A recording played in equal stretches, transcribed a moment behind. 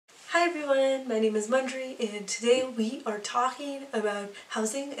Hi everyone, my name is Mundry and today we are talking about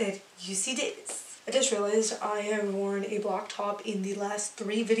housing at UC Davis. I just realized I have worn a black top in the last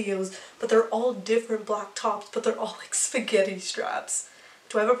 3 videos, but they're all different black tops, but they're all like spaghetti straps.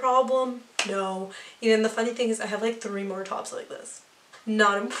 Do I have a problem? No. And the funny thing is I have like 3 more tops like this.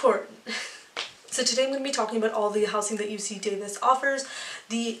 Not important. So today I'm going to be talking about all the housing that UC Davis offers.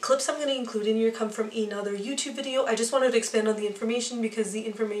 The clips I'm going to include in here come from another YouTube video. I just wanted to expand on the information because the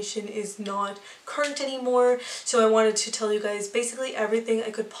information is not current anymore. So I wanted to tell you guys basically everything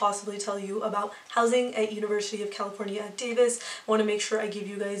I could possibly tell you about housing at University of California at Davis. I want to make sure I give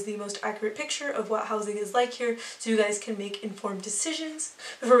you guys the most accurate picture of what housing is like here so you guys can make informed decisions.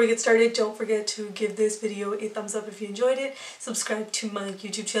 Before we get started, don't forget to give this video a thumbs up if you enjoyed it. Subscribe to my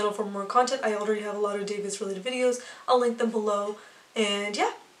YouTube channel for more content. I already have a lot of Davis related videos. I'll link them below. And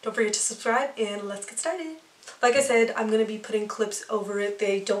yeah, don't forget to subscribe and let's get started. Like I said, I'm going to be putting clips over it.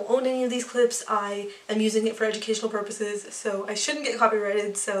 They don't own any of these clips. I am using it for educational purposes, so I shouldn't get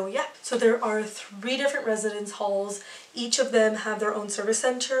copyrighted, so yeah. So there are 3 different residence halls. Each of them have their own service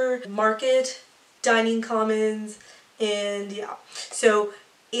center, market, dining commons, and yeah. So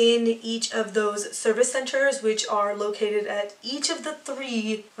in each of those service centers, which are located at each of the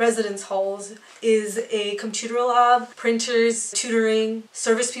 3 residence halls, is a computer lab, printers, tutoring,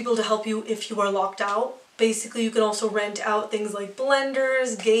 service people to help you if you are locked out. Basically, you can also rent out things like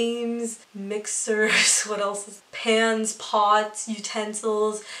blenders, games, mixers, what else? Pans, pots,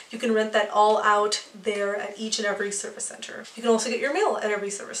 utensils. You can rent that all out there at each and every service center. You can also get your mail at every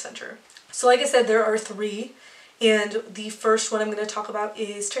service center. So like I said, there are 3. And the first one I'm going to talk about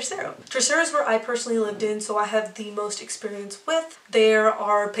is Tercero. Tercero is where I personally lived in, so I have the most experience with. There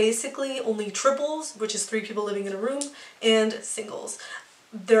are basically only triples, which is 3 people living in a room, and singles.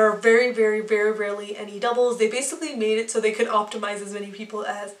 There are very, very, very rarely any doubles. They basically made it so they could optimize as many people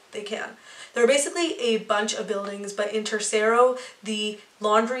as they can. There are basically a bunch of buildings, but in Tercero, the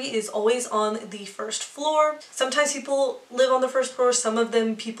laundry is always on the first floor. Sometimes people live on the first floor, some of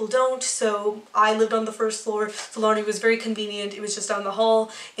them people don't, so I lived on the first floor. The laundry was very convenient. It was just down the hall,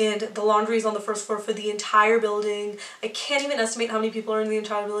 and the laundry is on the first floor for the entire building. I can't even estimate how many people are in the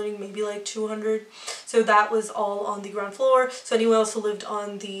entire building, maybe like 200. So that was all on the ground floor. So anyone else who lived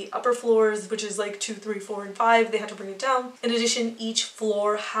on the upper floors, which is like 2, 3, 4, and 5, they had to bring it down. In addition, each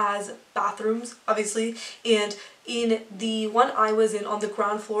floor has bathrooms, obviously, and in the one I was in on the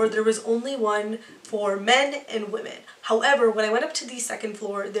ground floor, there was only one for men and women. However, when I went up to the second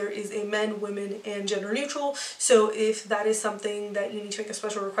floor, there is a men, women, and gender neutral. So if that is something that you need to make a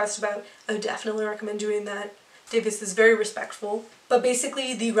special request about, I would definitely recommend doing that. Davis is very respectful. But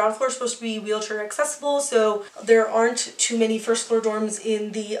basically, the ground floor is supposed to be wheelchair accessible, so there aren't too many first floor dorms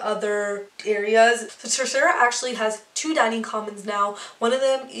in the other areas. So Tercero actually has 2 dining commons now. One of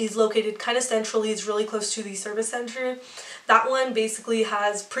them is located kind of centrally. It's really close to the service center. That one basically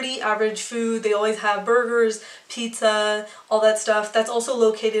has pretty average food. They always have burgers, pizza, all that stuff. That's also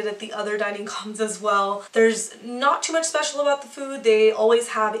located at the other dining commons as well. There's not too much special about the food. They always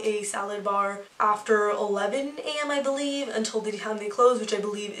have a salad bar after 11 a.m. I believe until the time they close, which I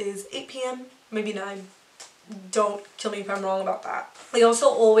believe is 8 p.m. maybe 9. Don't kill me if I'm wrong about that. They also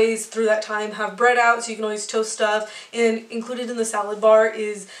always, through that time, have bread out, so you can always toast stuff. And included in the salad bar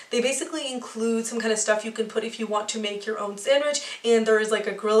is, they basically include some kind of stuff you can put if you want to make your own sandwich, and there is like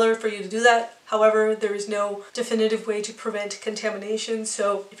a griller for you to do that. However, there is no definitive way to prevent contamination,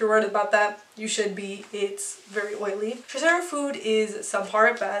 so if you're worried about that, you should be. It's very oily. Tercero food is subpar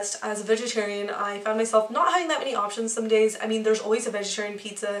at best. As a vegetarian, I found myself not having that many options some days. I mean, there's always a vegetarian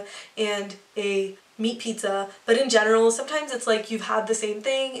pizza and a meat pizza, but in general, sometimes it's like you've had the same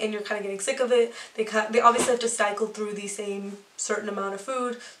thing and you're kind of getting sick of it. They obviously have to cycle through the same certain amount of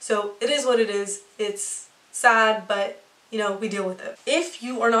food, so it is what it is. It's sad, but you know, we deal with it. If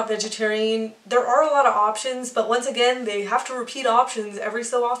you are not vegetarian, there are a lot of options, but once again, they have to repeat options every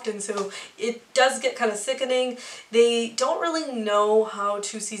so often, so it does get kind of sickening. They don't really know how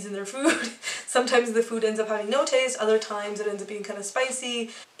to season their food. Sometimes the food ends up having no taste, other times it ends up being kind of spicy,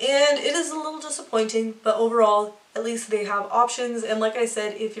 and it is a little disappointing, but overall, at least they have options. And like I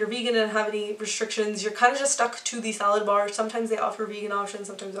said, if you're vegan and have any restrictions, you're kind of just stuck to the salad bar. Sometimes they offer vegan options,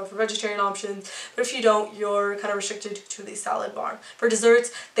 sometimes they offer vegetarian options, but if you don't, you're kind of restricted to the salad bar. For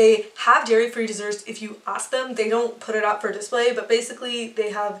desserts, they have dairy-free desserts if you ask them. They don't put it out for display, but basically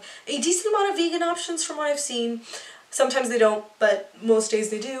they have a decent amount of vegan options from what I've seen. Sometimes they don't, but most days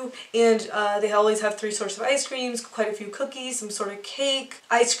they do. And they always have 3 sorts of ice creams, quite a few cookies, some sort of cake,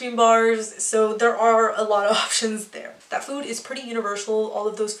 ice cream bars. So there are a lot of options there. That food is pretty universal. All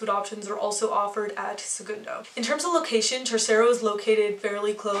of those food options are also offered at Segundo. In terms of location, Tercero is located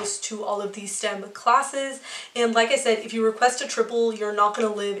fairly close to all of these STEM classes. And like I said, if you request a triple, you're not going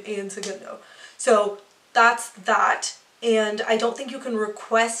to live in Segundo. So that's that. And I don't think you can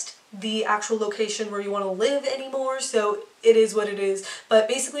request the actual location where you want to live anymore, so it is what it is. But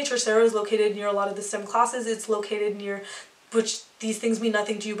basically Tercero is located near a lot of the STEM classes. It's located near, which these things mean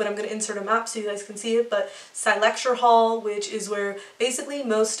nothing to you, but I'm going to insert a map so you guys can see it, but Sci Lecture Hall, which is where basically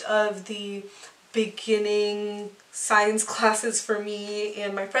most of the beginning science classes for me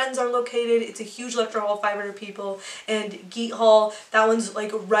and my friends are located. It's a huge lecture hall, 500 people. And Geet Hall, that one's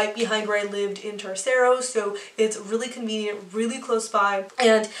like right behind where I lived in Tercero, so it's really convenient, really close by.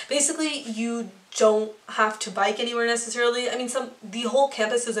 And basically you don't have to bike anywhere necessarily. I mean, the whole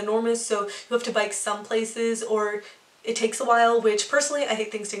campus is enormous, so you have to bike some places, or it takes a while, which personally I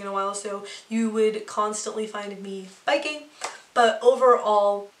hate things taking a while, so you would constantly find me biking. But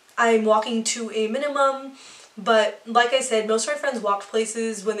overall, I'm walking to a minimum. But like I said, most of my friends walked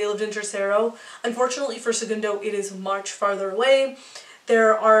places when they lived in Tercero. Unfortunately for Segundo, it is much farther away.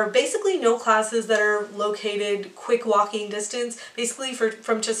 There are basically no classes that are located quick walking distance. Basically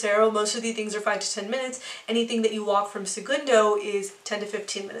from Tercero, most of the things are 5 to 10 minutes. Anything that you walk from Segundo is 10 to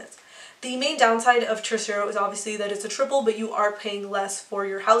 15 minutes. The main downside of Tercero is obviously that it's a triple, but you are paying less for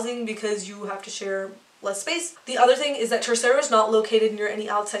your housing because you have to share less space. The other thing is that Tercero is not located near any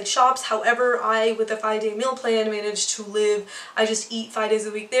outside shops. However, I, with a 5-day meal plan, managed to live. I just eat 5 days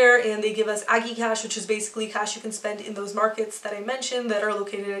a week there, and they give us Aggie cash, which is basically cash you can spend in those markets that I mentioned that are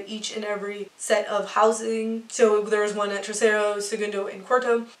located at each and every set of housing. So there's one at Tercero, Segundo, and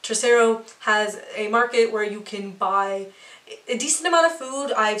Cuarto. Tercero has a market where you can buy a decent amount of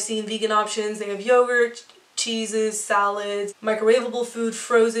food. I've seen vegan options. They have yogurt, cheeses, salads, microwavable food,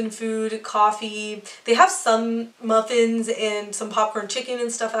 frozen food, coffee. They have some muffins and some popcorn chicken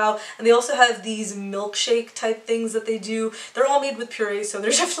and stuff out, and they also have these milkshake type things that they do. They're all made with puree, so they're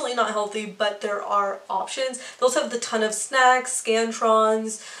definitely not healthy, but there are options. They also have the ton of snacks,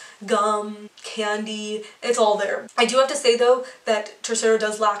 Scantrons, gum, candy, it's all there. I do have to say though that Tercero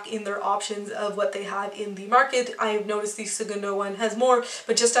does lack in their options of what they have in the market. I've noticed the Segundo one has more,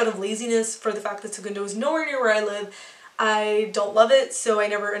 but just out of laziness for the fact that Segundo is nowhere near where I live, I don't love it, so I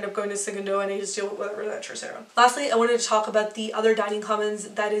never end up going to Segundo and I just deal with whatever at Tercero. Lastly, I wanted to talk about the other dining commons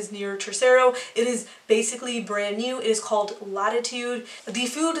that is near Tercero. It is basically brand new. It is called Latitude. The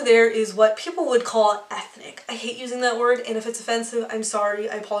food there is what people would call ethnic. I hate using that word, and if it's offensive, I'm sorry.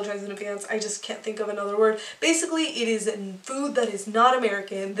 I apologize in advance. I just can't think of another word. Basically, it is food that is not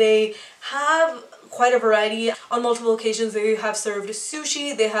American. They have quite a variety. On multiple occasions they have served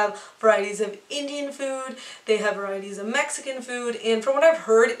sushi, they have varieties of Indian food, they have varieties of Mexican food, and from what I've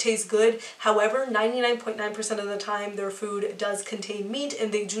heard it tastes good. However, 99.9% of the time their food does contain meat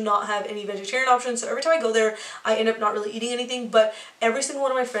and they do not have any vegetarian options, so every time I go there I end up not really eating anything, but every single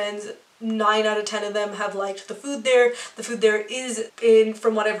one of my friends, 9 out of 10 of them, have liked the food there. The food there is,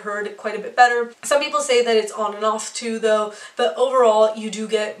 from what I've heard, quite a bit better. Some people say that it's on and off too though, but overall you do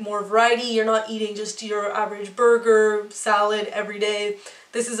get more variety. You're not eating just your average burger, salad every day.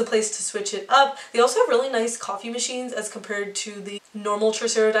 This is a place to switch it up. They also have really nice coffee machines as compared to the normal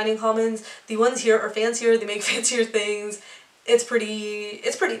Tercero dining commons. The ones here are fancier, they make fancier things. It's pretty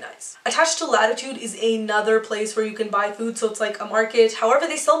nice. Attached to Latitude is another place where you can buy food, so it's like a market. However,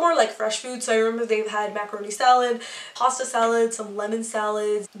 they sell more like fresh food, so I remember they've had macaroni salad, pasta salad, some lemon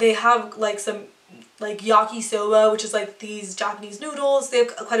salads. They have like some like yakisoba, which is like these Japanese noodles. They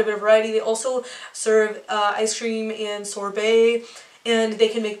have quite a bit of variety. They also serve ice cream and sorbet, and they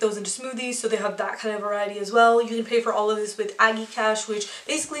can make those into smoothies, so they have that kind of variety as well. You can pay for all of this with Aggie Cash, which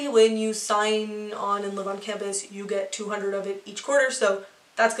basically when you sign on and live on campus, you get 200 of it each quarter, so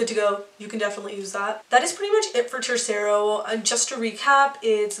that's good to go. You can definitely use that. That is pretty much it for Tercero. Just to recap,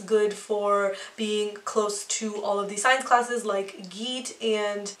 it's good for being close to all of the science classes like Geet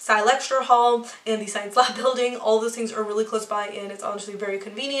and Sci Lecture Hall and the Science Lab building. All those things are really close by and it's honestly very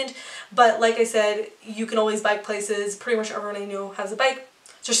convenient. But like I said, you can always bike places. Pretty much everyone I know has a bike.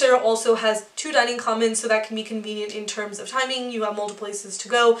 Tercero also has 2 dining commons, so that can be convenient in terms of timing. You have multiple places to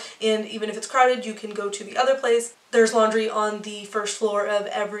go, and even if it's crowded, you can go to the other place. There's laundry on the first floor of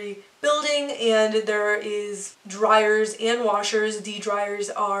every building, and there is dryers and washers. The dryers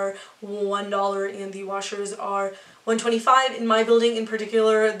are $1 and the washers are $1.25. In my building in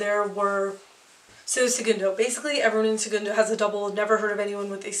particular, there were So segundo, basically everyone in segundo has a double. Never heard of anyone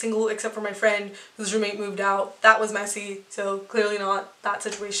with a single except for my friend whose roommate moved out. That was messy, so clearly not that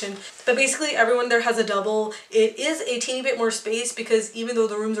situation. But basically everyone there has a double. It is a teeny bit more space because even though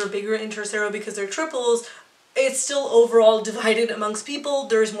the rooms are bigger in tercero because they're triples, it's still overall divided amongst people.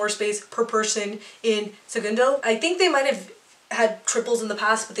 There's more space per person in segundo. I think they might have had triples in the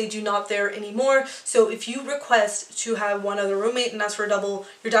past, but they do not there anymore. So if you request to have one other roommate and ask for a double,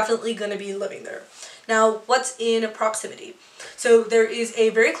 you're definitely going to be living there. Now, what's in proximity? So there is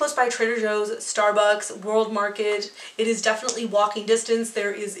a very close by Trader Joe's, Starbucks, World Market. It is definitely walking distance.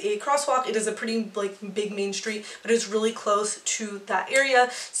 There is a crosswalk. It is a pretty big main street, but it's really close to that area.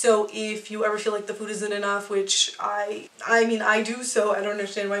 So if you ever feel like the food isn't enough, which I mean I do, so I don't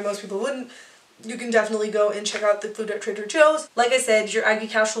understand why most people wouldn't, you can definitely go and check out the food at Trader Joe's. Like I said, your Aggie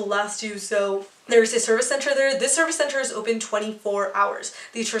cash will last you, so there's a service center there. This service center is open 24 hours.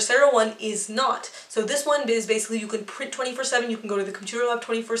 The tercero one is not. So this one is basically you can print 24/7, you can go to the computer lab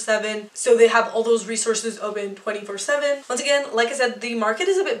 24/7. So they have all those resources open 24/7. Once again, like I said, the market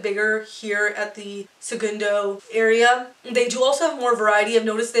is a bit bigger here at the segundo area. They do also have more variety. I've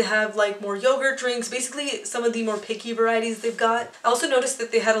noticed they have like more yogurt drinks, basically some of the more picky varieties they've got. I also noticed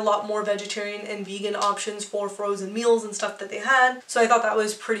that they had a lot more vegetarian and vegan options for frozen meals and stuff that they had. So I thought that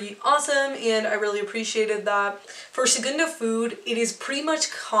was pretty awesome and I really appreciated that. For segundo food, it is pretty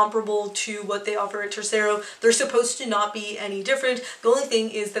much comparable to what they offer at tercero. They're supposed to not be any different. The only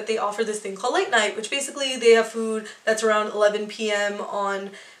thing is that they offer this thing called late night, which basically they have food that's around 11 p.m.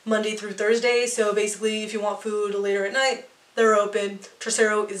 on Monday through Thursday. So basically if you want food later at night, they're open.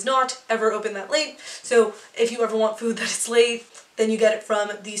 Tercero is not ever open that late. So if you ever want food that is late, then you get it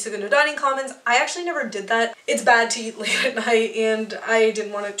from the segundo dining commons. I actually never did that. It's bad to eat late at night and I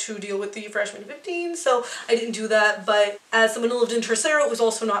didn't want to deal with the freshman 15, so I didn't do that. But as someone who lived in tercero, it was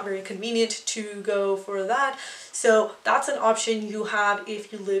also not very convenient to go for that. So that's an option you have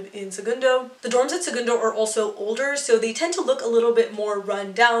if you live in segundo. The dorms at segundo are also older, so they tend to look a little bit more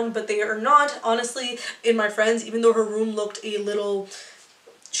run down, but they are not. Honestly, in my friends, even though her room looked a little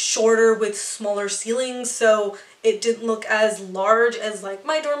shorter with smaller ceilings, so it didn't look as large as like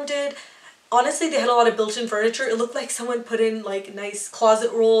my dorm did. Honestly, they had a lot of built-in furniture. It looked like someone put in like nice closet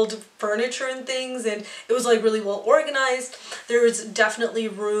rolled furniture and things, and it was like really well organized. There was definitely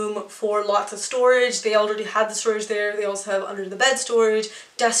room for lots of storage. They already had the storage there. They also have under the bed storage,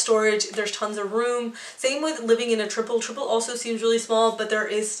 desk storage. There's tons of room. Same with living in a triple. Triple also seems really small, but there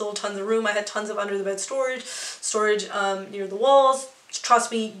is still tons of room. I had tons of under the bed storage near the walls.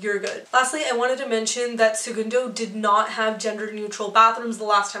 Trust me, you're good. Lastly, I wanted to mention that segundo did not have gender neutral bathrooms the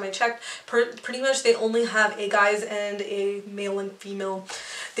last time I checked. Pretty much they only have a guys and a male and female.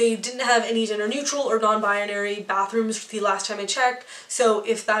 They didn't have any gender neutral or non-binary bathrooms the last time I checked. So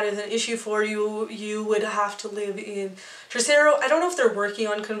if that is an issue for you, you would have to live in tercero. I don't know if they're working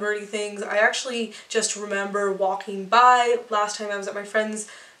on converting things. I actually just remember walking by last time I was at my friend's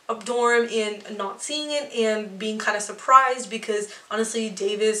dorm and not seeing it and being kind of surprised because honestly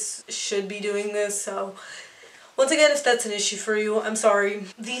Davis should be doing this. So once again, if that's an issue for you, I'm sorry.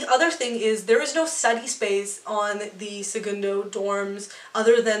 The other thing is there is no study space on the segundo dorms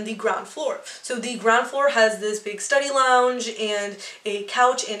other than the ground floor. So the ground floor has this big study lounge and a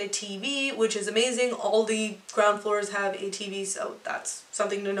couch and a TV, which is amazing. All the ground floors have a TV, so that's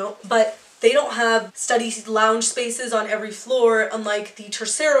something to note. But they don't have study lounge spaces on every floor, unlike the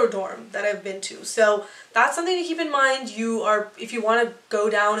tercero dorm that I've been to. So that's something to keep in mind. If you want to go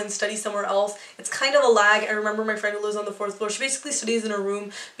down and study somewhere else, it's kind of a lag. I remember my friend who lives on the 4th floor, she basically studies in her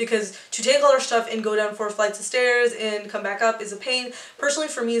room because to take all her stuff and go down 4 flights of stairs and come back up is a pain. Personally,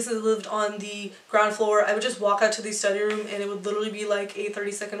 for me, since I lived on the ground floor, I would just walk out to the study room and it would literally be like a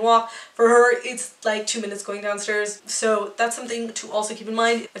 30-second walk. For her, it's like 2 minutes going downstairs. So that's something to also keep in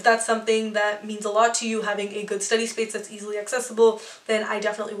mind. If that's something that means a lot to you, having a good study space that's easily accessible, then I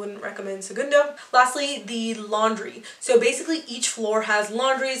definitely wouldn't recommend segundo. Lastly, the laundry. So basically each floor has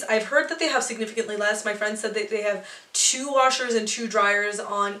laundries. I've heard that they have significantly less. My friend said that they have 2 washers and 2 dryers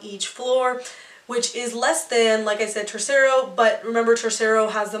on each floor, which is less than, like I said, tercero, but remember tercero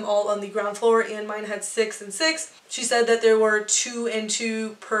has them all on the ground floor and mine had 6 and 6. She said that there were 2 and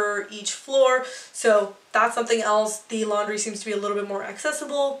 2 per each floor, so that's something else. The laundry seems to be a little bit more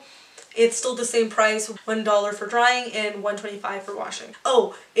accessible. It's still the same price, $1 for drying and $1.25 for washing.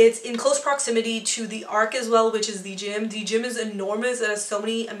 Oh, it's in close proximity to the Arc as well, which is the gym. The gym is enormous. It has so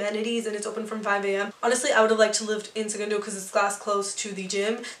many amenities and it's open from 5 a.m. Honestly, I would have liked to live in Segundo because it's class close to the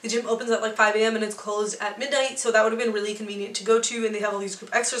gym. The gym opens at like 5 a.m. and it's closed at midnight, so that would have been really convenient to go to, and they have all these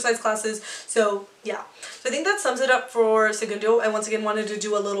group exercise classes. So yeah, so I think that sums it up for Segundo. I once again wanted to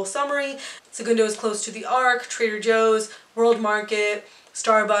do a little summary. Segundo is close to the Arc, Trader Joe's, World Market,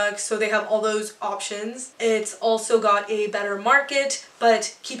 Starbucks, so they have all those options. It's also got a better market,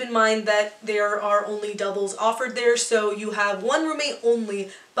 but keep in mind that there are only doubles offered there, so you have one roommate only,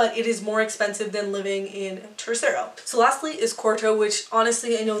 but it is more expensive than living in Tercero. So lastly is Cuarto, which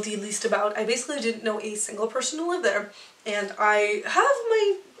honestly I know the least about. I basically didn't know a single person who lived there, and I have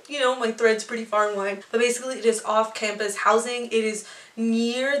my my threads pretty far and wide, but basically it is off-campus housing. It is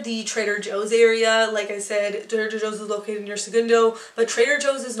near the Trader Joe's area. Like I said, Trader Joe's is located near Segundo, but Trader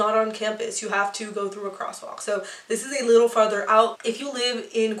Joe's is not on campus. You have to go through a crosswalk. So this is a little farther out. If you live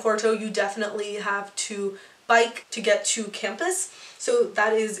in Cuarto, you definitely have to bike to get to campus. So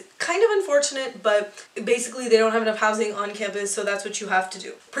that is kind of unfortunate, but basically they don't have enough housing on campus, so that's what you have to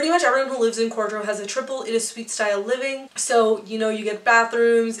do. Pretty much everyone who lives in Cuarto has a triple. It is suite style living, so you get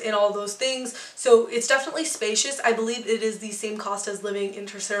bathrooms and all those things. So it's definitely spacious. I believe it is the same cost as living in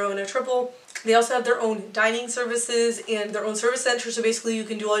Tercero in a triple. They also have their own dining services and their own service center, so basically you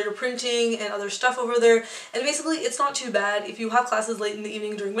can do all your printing and other stuff over there. And basically it's not too bad. If you have classes late in the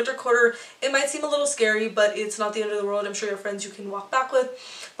evening during winter quarter, it might seem a little scary, but it's not the end of the world. I'm sure your friends you can walk back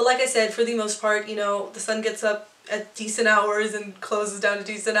with. But like I said, for the most part, the sun gets up at decent hours and closes down to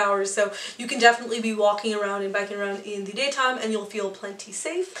decent hours, so you can definitely be walking around and biking around in the daytime and you'll feel plenty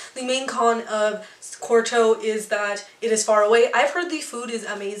safe. The main con of Cuarto is that it is far away. I've heard the food is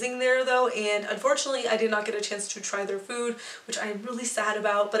amazing there though, and unfortunately I did not get a chance to try their food, which I'm really sad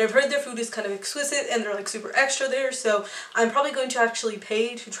about, but I've heard their food is kind of exquisite and they're like super extra there, so I'm probably going to actually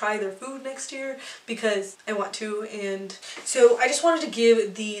pay to try their food next year because I want to. And so I just wanted to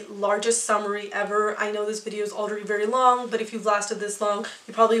give the largest summary ever. I know this video is already very long, but if you've lasted this long,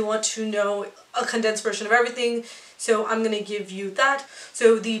 you probably want to know a condensed version of everything. So I'm going to give you that.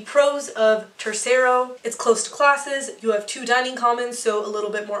 So the pros of Tercero: it's close to classes, you have 2 dining commons, so a little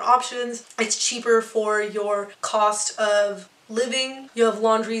bit more options. It's cheaper for your cost of living. You have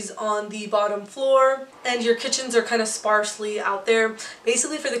laundries on the bottom floor, and your kitchens are kind of sparsely out there.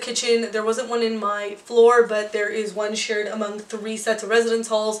 Basically for the kitchen, there wasn't one in my floor, but there is one shared among 3 sets of residence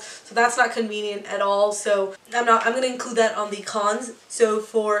halls, so that's not convenient at all. So I'm going to include that on the cons. So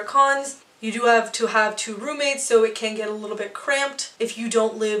for cons, you do have to have 2 roommates, so it can get a little bit cramped. If you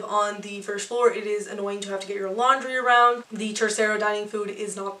don't live on the first floor, it is annoying to have to get your laundry around. The Tercero dining food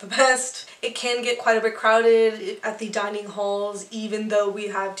is not the best. It can get quite a bit crowded at the dining halls, even though we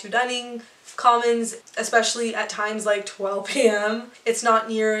have 2 dining commons, especially at times like 12 p.m. It's not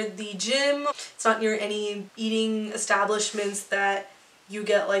near the gym. It's not near any eating establishments that you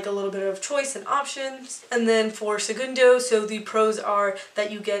get like a little bit of choice and options. And then for Segundo, so the pros are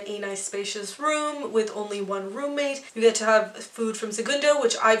that you get a nice spacious room with only 1 roommate. You get to have food from Segundo,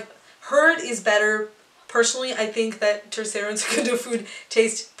 which I've heard is better. Personally, I think that Tercero and Segundo food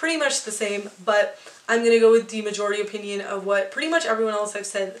taste pretty much the same, but I'm going to go with the majority opinion of what pretty much everyone else I've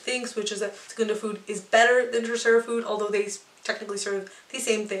said thinks, which is that Segundo food is better than Tercero food, although they technically serve the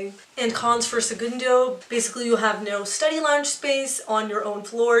same thing. And cons for Segundo: basically you have no study lounge space on your own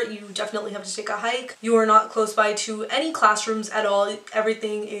floor. You definitely have to take a hike. You are not close by to any classrooms at all.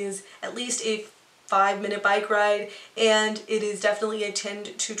 Everything is at least a 5-minute bike ride, and it is definitely a 10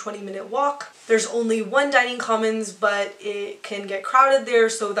 to 20-minute walk. There's only 1 dining commons, but it can get crowded there,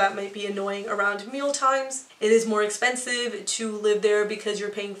 so that might be annoying around meal times. It is more expensive to live there because you're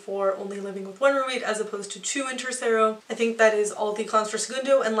paying for only living with 1 roommate as opposed to 2 in Tercero. I think that is all the cons for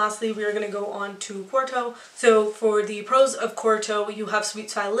Segundo, and lastly we are going to go on to Cuarto. So for the pros of Cuarto, you have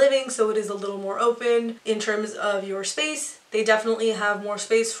suite style living, so it is a little more open in terms of your space. They definitely have more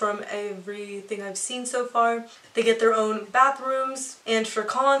space from everything I've seen so far. They get their own bathrooms, and for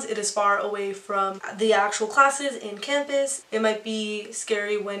cons, it is far away from the actual classes and campus. It might be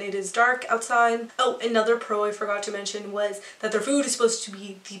scary when it is dark outside. Oh, another pro I forgot to mention was that their food is supposed to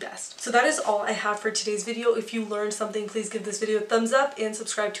be the best. So that is all I have for today's video. If you learned something, please give this video a thumbs up and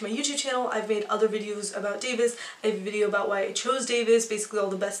subscribe to my YouTube channel. I've made other videos about Davis. I have a video about why I chose Davis, basically all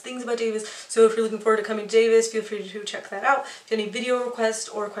the best things about Davis. So if you're looking forward to coming to Davis, feel free to check that out. If you have any video requests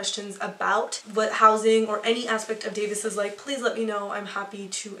or questions about what housing or any aspect of Davis is like, please let me know. I'm happy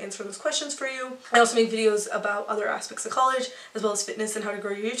to answer those questions for you. I also make videos about other aspects of college, as well as fitness and how to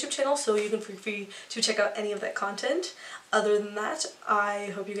grow your YouTube channel, so you can feel free to check out any of that content. Other than that,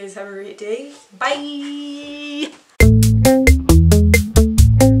 I hope you guys have a great day. Bye!